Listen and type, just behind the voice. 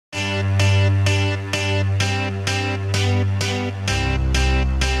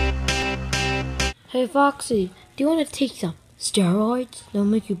Hey Foxy, do you want to take some steroids? They'll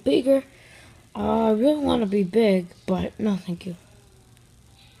make you bigger. I really want to be big, but no thank you.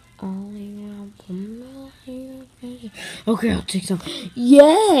 Okay, I'll take some.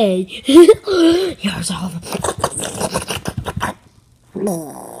 Yay! Here's all of them.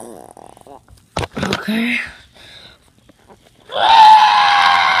 Okay.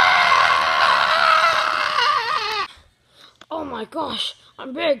 Oh my gosh,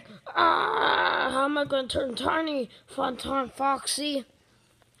 I'm big. How am I going to turn tiny? Fun time, Foxy.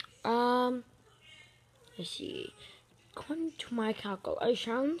 Let's see. According to my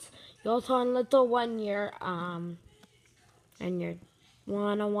calculations, you'll turn little when you're, and you're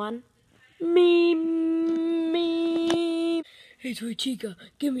 101. Meme. Hey, Toy Chica,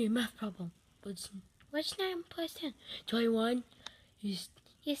 give me a math problem. What's 9 plus 10? 21.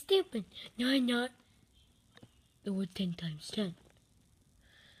 You're stupid. No, I'm not. It was 10 times 10.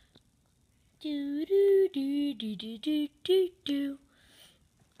 Do do do do do do do do.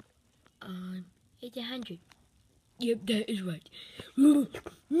 It's 100. Yep, that is right.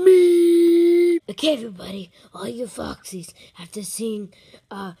 Me. Okay, everybody, all you foxies, after seeing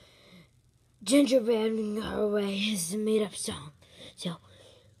Gingerbread Her Way is a made-up song. So,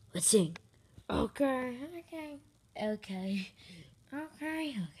 let's sing. Okay.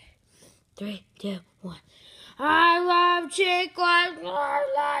 3, 2, 1. I love chocolate. I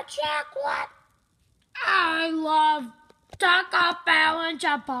love chocolate. I love Taco Bell and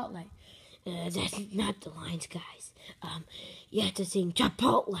Chipotle. That's not the lines, guys. You have to sing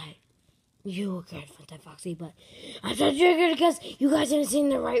Chipotle. You were good, Fun Time Foxy, but I'm so triggered because you guys didn't sing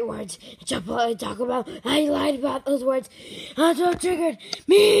the right words. Chipotle, Taco Bell, I lied about those words. I'm so triggered.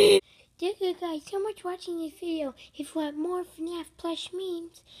 Me. Thank you guys so much for watching this video. If you want more FNAF plush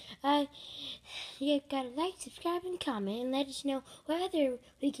memes, you gotta like, subscribe, and comment, and let us know what other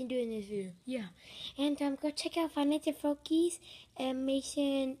we can do in this video. Yeah, and go check out Financial Folkies and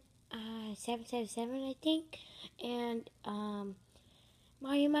Mason 777, I think, and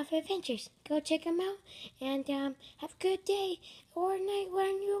Mario Muffin Adventures. Go check them out, and have a good day or night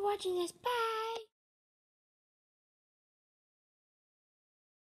when you're watching this. Bye.